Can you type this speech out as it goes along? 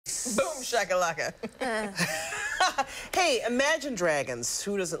Boom shakalaka. Hey, Imagine Dragons.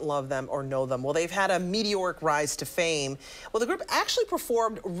 Who doesn't love them or know them? Well, they've had a meteoric rise to fame. Well, the group actually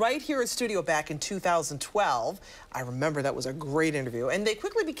performed right here in studio back in 2012. I remember that was a great interview. And they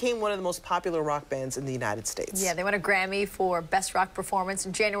quickly became one of the most popular rock bands in the United States. Yeah, they won a Grammy for Best Rock Performance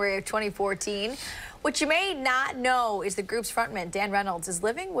in January of 2014. What you may not know is the group's frontman, Dan Reynolds, is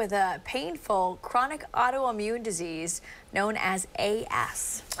living with a painful chronic autoimmune disease known as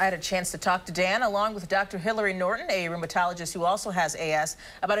AS. I had a chance to talk to Dan along with Dr. Hillary Norton, a rheumatologist who also has AS,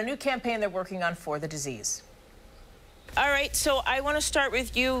 about a new campaign they're working on for the disease. All right, so I want to start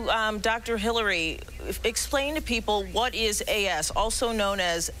with you, Dr. Hillary. Explain to people what is AS, also known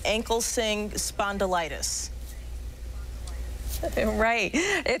as ankylosing spondylitis. Right.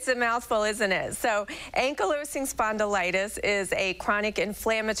 It's a mouthful, isn't it? So ankylosing spondylitis is a chronic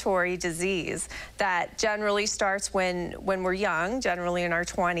inflammatory disease that generally starts when we're young, generally in our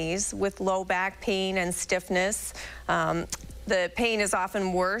 20s, with low back pain and stiffness. The pain is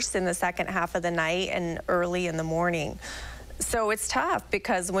often worse in the second half of the night and early in the morning. So it's tough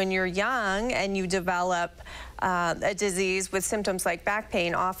because when you're young and you develop a disease with symptoms like back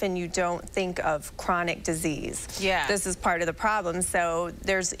pain, often you don't think of chronic disease. Yeah. This is part of the problem. So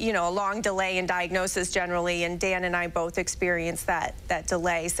there's, you know, a long delay in diagnosis generally, and Dan and I both experienced that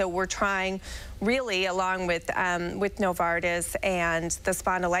delay. So we're trying really, along with Novartis and the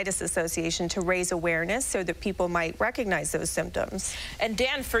Spondylitis Association, to raise awareness so that people might recognize those symptoms. And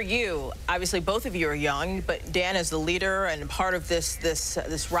Dan, for you, obviously both of you are young, but Dan is the leader and part of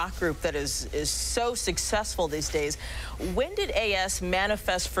this rock group that is so successful these days. When did AS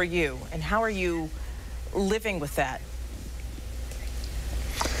manifest for you, and how are you living with that?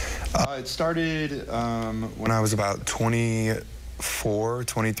 It started when I was about 24,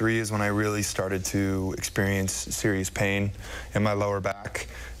 23 is when I really started to experience serious pain in my lower back,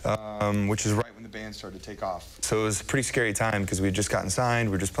 which is right when the band started to take off. So it was a pretty scary time because we had just gotten signed,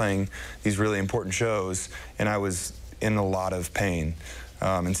 we were just playing these really important shows, and I was in a lot of pain.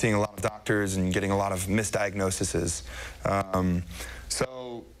 And seeing a lot of doctors and getting a lot of misdiagnoses.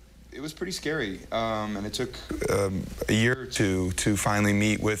 So it was pretty scary. And it took a year or two to finally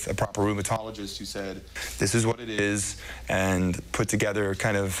meet with a proper rheumatologist who said, this is what it is, and put together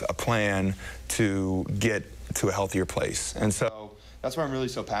kind of a plan to get to a healthier place. And so that's why I'm really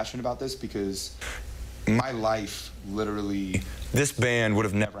so passionate about this, because my life, literally, this band would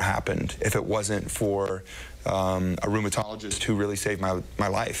have never happened if it wasn't for a rheumatologist who really saved my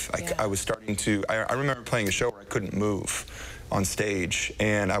life. I was starting to, I remember playing a show where I couldn't move on stage,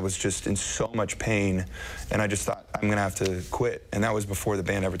 and I was just in so much pain, and I just thought, I'm gonna have to quit. And that was before the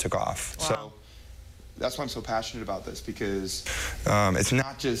band ever took off. Wow. So that's why I'm so passionate about this, because it's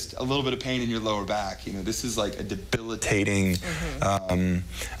not just a little bit of pain in your lower back. You know, this is like a debilitating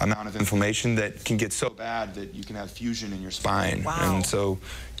amount of inflammation that can get so bad that you can have fusion in your spine. Wow. And so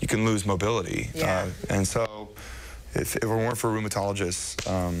you can lose mobility. Yeah. And so if it weren't for rheumatologists,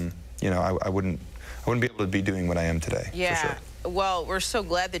 you know, I wouldn't be able to be doing what I am today. Yeah. For sure. Well, we're so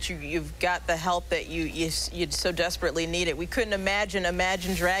glad that you've got the help that you so desperately need it. We couldn't imagine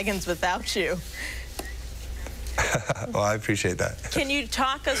Dragons without you. Well, I appreciate that. Can you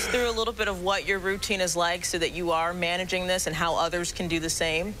talk us through a little bit of what your routine is like so that you are managing this and how others can do the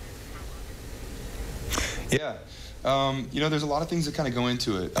same? Yeah. You know, there's a lot of things that kind of go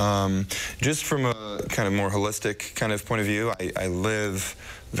into it. Just from a kind of more holistic kind of point of view, I live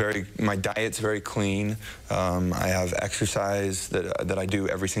my diet's very clean. I have exercise that I do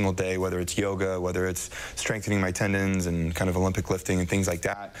every single day, whether it's yoga, whether it's strengthening my tendons and kind of Olympic lifting and things like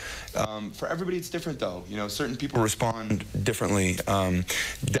that. For everybody it's different though. You know, certain people respond differently.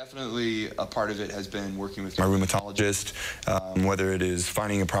 Definitely a part of it has been working with my rheumatologist, whether it is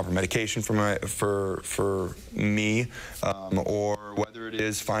finding a proper medication for me, or whether it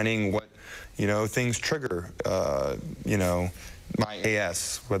is finding what, you know, things trigger, you know, my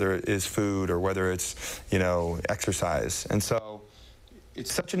AS, whether it is food or whether it's, you know, exercise. And so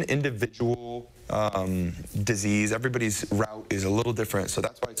it's such an individual disease. Everybody's route is a little different, so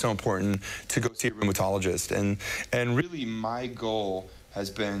that's why it's so important to go see a rheumatologist. And really my goal has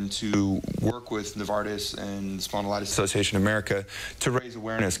been to work with Novartis and the Spondylitis Association of America to raise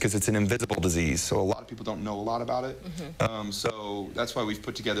awareness, because it's an invisible disease, so a lot of people don't know a lot about it. So that's why we've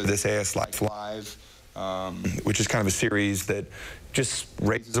put together this AS Life Live, which is kind of a series that just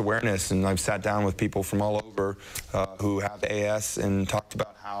raises awareness, and I've sat down with people from all over who have AS and talked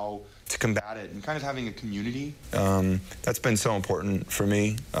about how to combat it, and kind of having a community. That's been so important for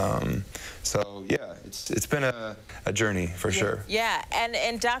me. So yeah, it's been a journey for sure. Yeah,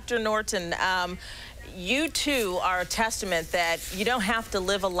 and Dr. Norton, you too are a testament that you don't have to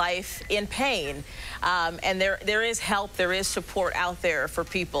live a life in pain. And there is help, there is support out there for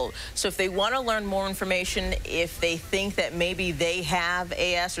people. So if they want to learn more information, if they think that maybe they have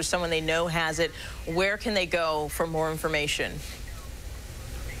AS or someone they know has it, where can they go for more information?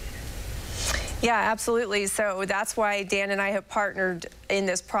 Yeah, absolutely. So that's why Dan and I have partnered in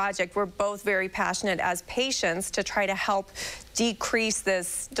this project. We're both very passionate as patients to try to help decrease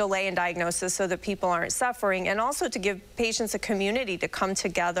this delay in diagnosis so that people aren't suffering, and also to give patients a community to come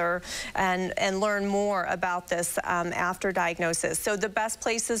together and learn more about this after diagnosis. So the best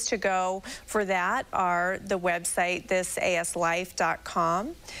places to go for that are the website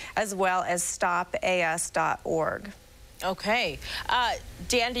thisaslife.com as well as stopas.org. Okay.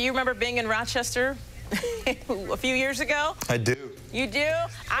 Dan, do you remember being in Rochester a few years ago? I do. You do?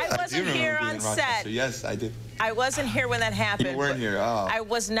 I wasn't here on set. Yes, I do. I wasn't here when that happened. You weren't here. Oh. I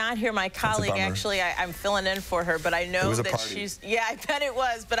was not here. My colleague, actually, I'm filling in for her, but I know that she's... Yeah, I bet it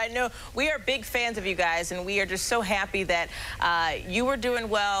was, but I know we are big fans of you guys, and we are just so happy that you were doing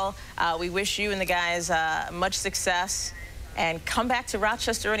well. We wish you and the guys much success, and come back to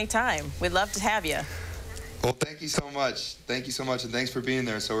Rochester anytime. We'd love to have you. Well, thank you so much. Thank you so much, and thanks for being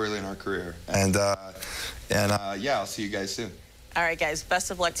there so early in our career. And yeah, I'll see you guys soon. All right, guys.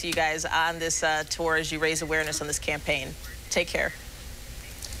 Best of luck to you guys on this tour as you raise awareness on this campaign. Take care.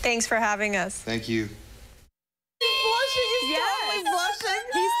 Thanks for having us. Thank you. He's totally blushing.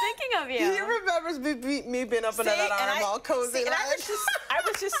 He's thinking of you. He remembers me being up under that arm all cozy. And I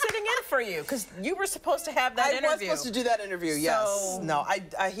was just sitting in for you because you were supposed to have that interview. I was supposed to do that interview, yes. No,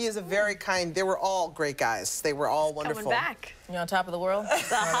 he is a very kind, they were all great guys. They were all wonderful. Coming back. You on top of the world?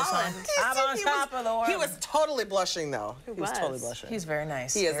 Holland. I'm on top of the world. He was totally blushing, though. He was totally was. blushing. He's very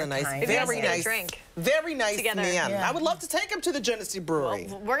nice. He is a nice, very nice, very nice man. Yeah. I would love to take him to the Genesee Brewery.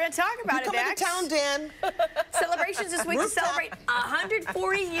 Well, we're going to talk about it next. Come into town, Dan. Celebrations this week to celebrate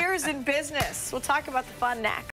 140 years in business. We'll talk about the fun next.